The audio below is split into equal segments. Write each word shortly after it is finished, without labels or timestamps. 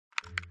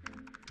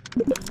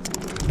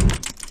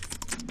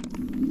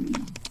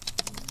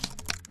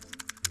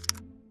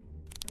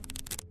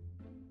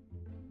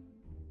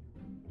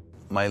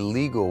My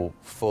legal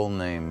full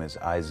name is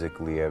Isaac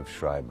Liev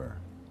Schreiber,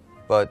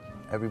 but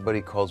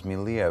everybody calls me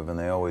Liev, and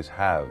they always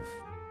have.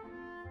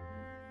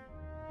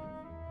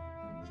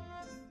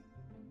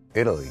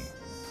 Italy.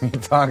 What are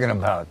you talking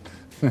about?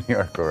 New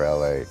York or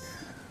LA?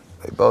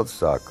 They both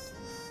suck.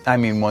 I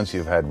mean, once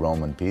you've had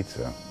Roman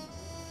pizza.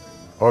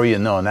 Or you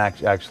know,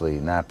 actually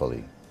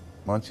Napoli.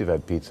 Once you've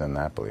had pizza in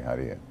Napoli, how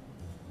do you?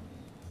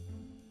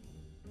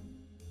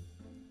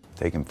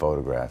 Taking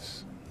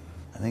photographs.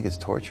 I think it's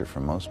torture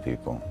for most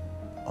people.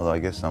 Although I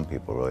guess some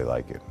people really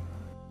like it.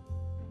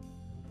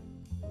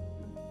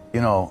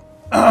 You know,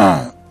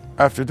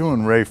 after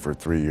doing Ray for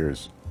 3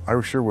 years, I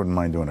sure wouldn't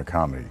mind doing a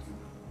comedy.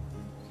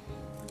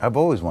 I've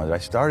always wanted. I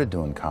started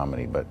doing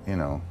comedy, but, you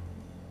know,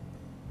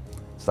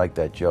 it's like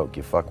that joke,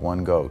 you fuck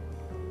one goat.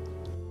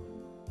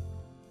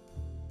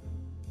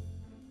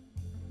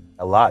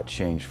 A lot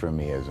changed for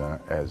me as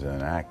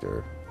an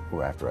actor,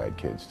 after I had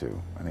kids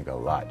too. I think a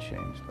lot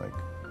changed. Like,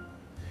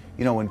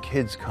 you know, when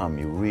kids come,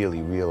 you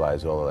really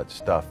realize all of that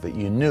stuff that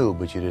you knew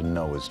but you didn't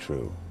know was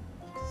true.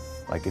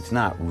 Like, it's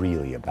not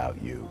really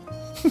about you.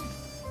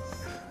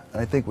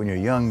 And I think when you're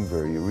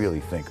younger, you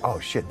really think,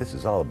 oh shit, this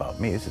is all about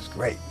me, this is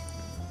great.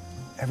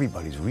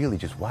 Everybody's really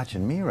just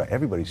watching me, right?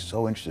 Everybody's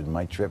so interested in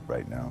my trip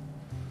right now.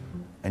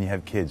 And you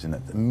have kids,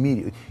 and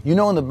immediately, you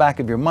know in the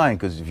back of your mind,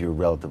 because if you're a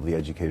relatively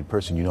educated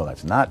person, you know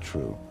that's not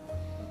true.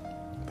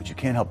 But you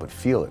can't help but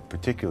feel it,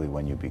 particularly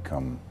when you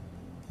become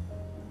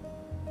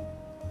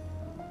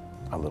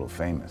a little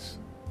famous.